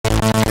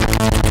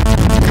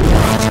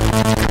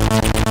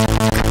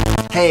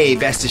Hey,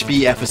 Bastish B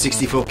here for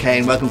 64K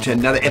and welcome to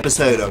another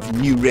episode of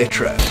New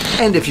Retro.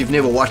 And if you've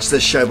never watched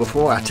this show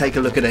before, I take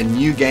a look at a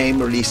new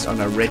game released on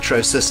a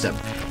retro system.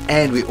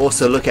 And we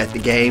also look at the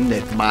game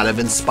that might have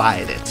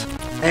inspired it.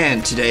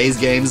 And today's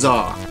games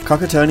are...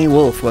 Kokotoni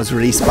Wilf was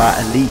released by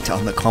Elite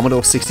on the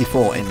Commodore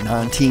 64 in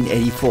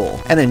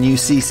 1984, and a new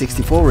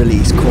C64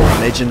 release called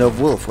Legend of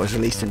Wilf was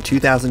released in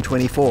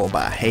 2024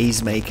 by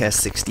Hazemaker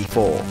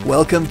 64.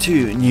 Welcome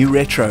to New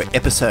Retro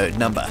episode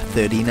number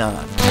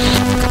 39.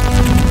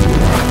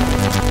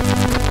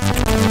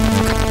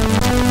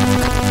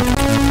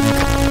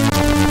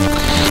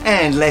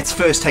 And let's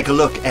first take a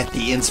look at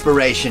the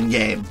inspiration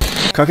game.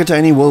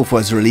 Kokotoni Wilf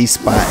was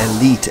released by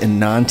Elite in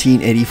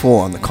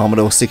 1984 on the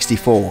Commodore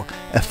 64,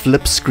 a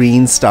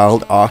flip-screen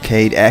styled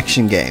arcade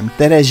action game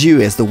that has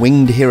you as the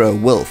winged hero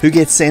Wilf, who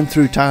gets sent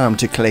through time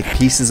to collect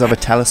pieces of a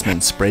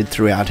talisman spread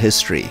throughout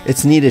history.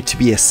 It's needed to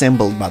be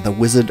assembled by the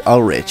wizard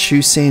Ulrich,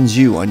 who sends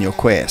you on your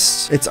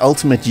quests. Its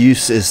ultimate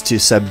use is to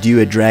subdue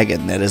a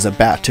dragon that is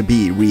about to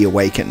be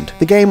reawakened.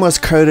 The game was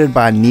coded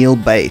by Neil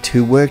Bate,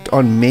 who worked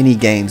on many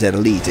games at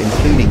Elite,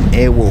 including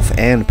Airwolf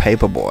and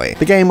Paperboy.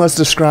 The game was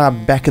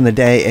described back in the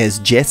day as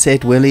Jet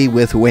Set Willy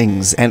with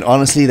wings, and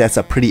honestly that's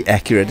a pretty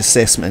accurate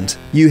assessment.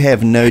 You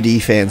have no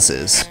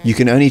defenses. You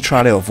can only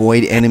try to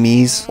avoid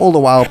enemies, all the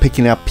while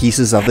picking up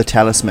pieces of the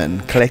talisman.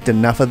 Collect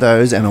enough of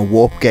those and a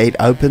warp gate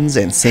opens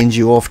and sends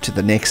you off to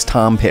the next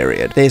time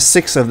period. There's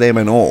 6 of them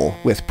in all,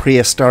 with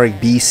prehistoric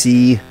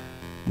BC,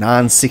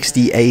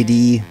 960 AD,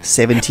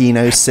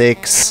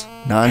 1706,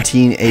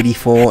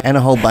 1984 and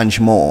a whole bunch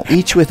more,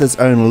 each with its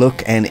own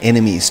look and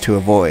enemies to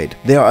avoid.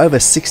 There are over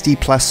 60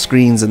 plus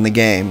screens in the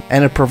game,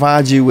 and it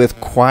provides you with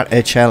quite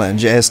a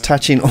challenge, as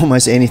touching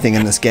almost anything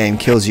in this game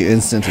kills you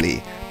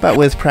instantly. But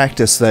with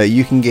practice though,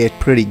 you can get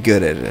pretty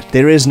good at it.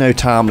 There is no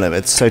time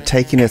limit, so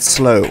taking it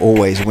slow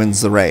always wins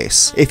the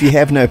race. If you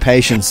have no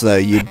patience though,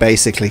 you're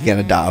basically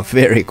gonna die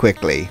very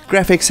quickly.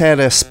 Graphics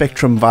had a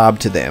Spectrum vibe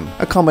to them,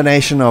 a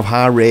combination of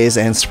high res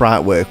and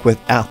sprite work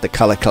without the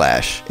color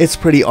clash. It's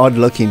pretty odd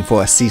looking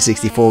for a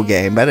C64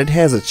 game, but it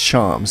has its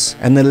charms,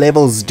 and the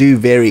levels do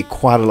vary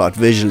quite a lot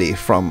visually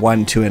from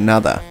one to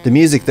another. The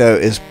music though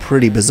is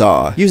pretty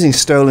bizarre, using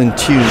stolen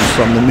tunes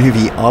from the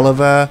movie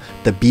Oliver,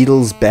 the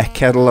Beatles' back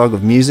catalogue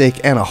of music,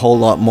 and a whole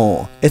lot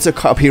more. It's a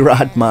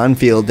copyright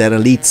minefield that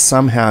Elite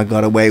somehow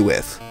got away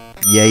with.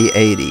 Yay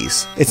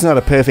 80s. It's not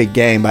a perfect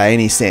game by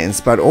any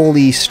sense, but all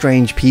these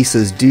strange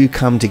pieces do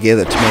come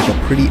together to make a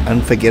pretty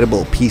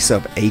unforgettable piece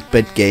of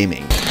 8-bit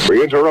gaming.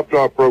 We interrupt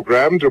our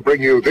program to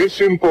bring you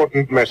this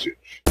important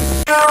message.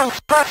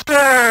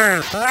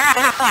 Ghostbusters!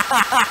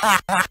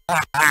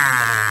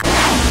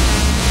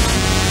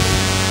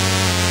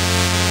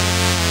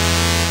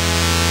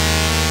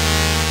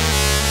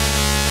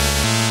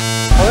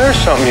 Well, there's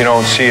something you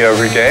don't see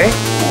every day.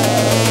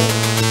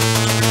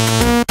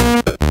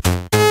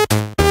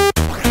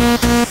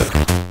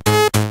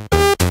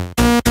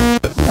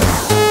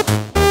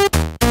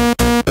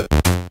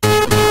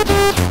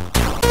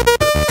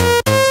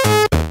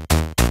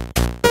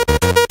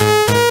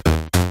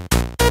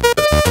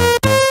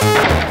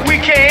 We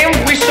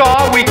came, we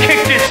saw, we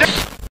kicked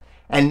it.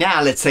 And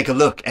now let's take a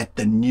look at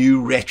the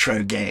new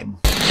retro game.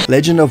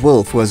 Legend of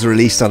Wilf was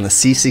released on the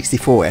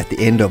C64 at the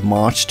end of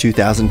March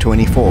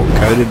 2024,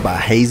 coded by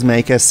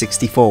Hazemaker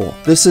 64.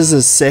 This is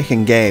his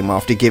second game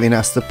after giving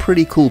us the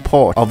pretty cool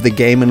port of the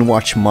Game &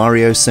 Watch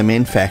Mario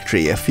Cement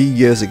Factory a few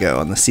years ago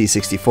on the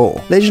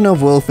C64. Legend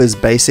of Wilf is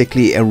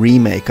basically a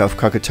remake of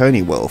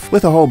Kokotoni Wilf,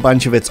 with a whole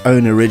bunch of its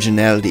own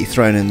originality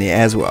thrown in there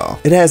as well.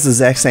 It has the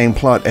exact same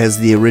plot as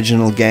the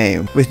original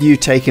game, with you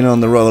taking on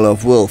the role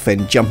of Wilf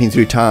and jumping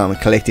through time and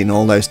collecting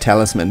all those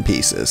talisman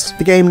pieces.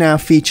 The game now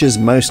features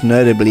most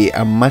notably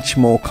a much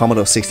more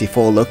Commodore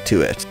 64 look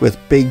to it, with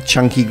big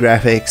chunky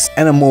graphics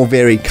and a more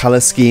varied color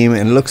scheme,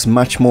 and looks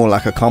much more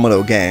like a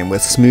Commodore game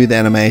with smooth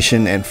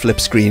animation and flip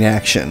screen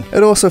action.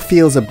 It also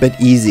feels a bit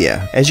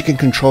easier, as you can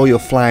control your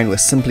flying with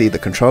simply the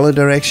controller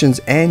directions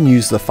and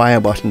use the fire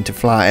button to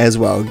fly as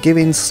well,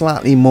 giving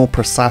slightly more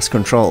precise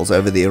controls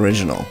over the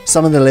original.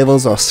 Some of the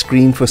levels are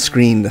screen for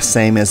screen the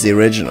same as the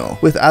original,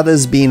 with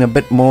others being a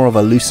bit more of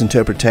a loose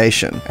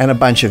interpretation and a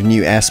bunch of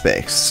new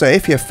aspects. So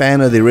if you're a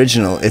fan of the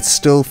original, it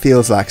still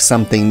feels like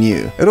something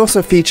new. It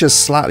also features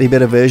slightly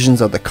better versions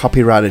of the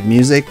copyrighted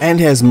music and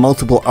has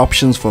multiple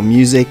options for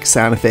music,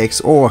 sound effects,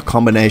 or a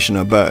combination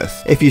of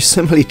both. If you're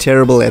simply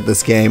terrible at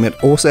this game, it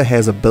also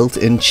has a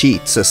built-in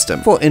cheat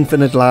system for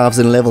infinite lives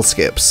and level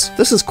skips.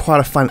 This is quite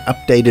a fun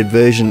updated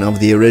version of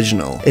the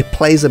original. It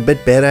plays a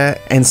bit better,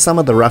 and some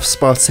of the rough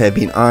spots have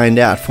been ironed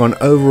out for an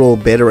overall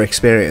better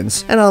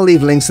experience, and I'll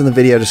leave links in the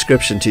video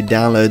description to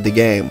download the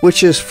game,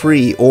 which is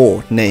free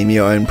or name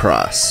your own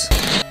price.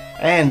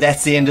 And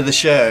that's the end of the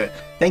show.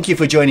 Thank you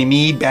for joining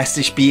me,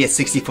 Bastish B at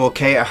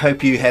 64K. I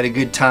hope you had a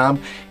good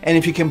time. And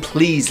if you can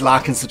please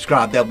like and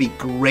subscribe, that'll be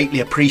greatly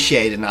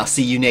appreciated. And I'll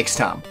see you next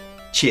time.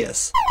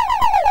 Cheers.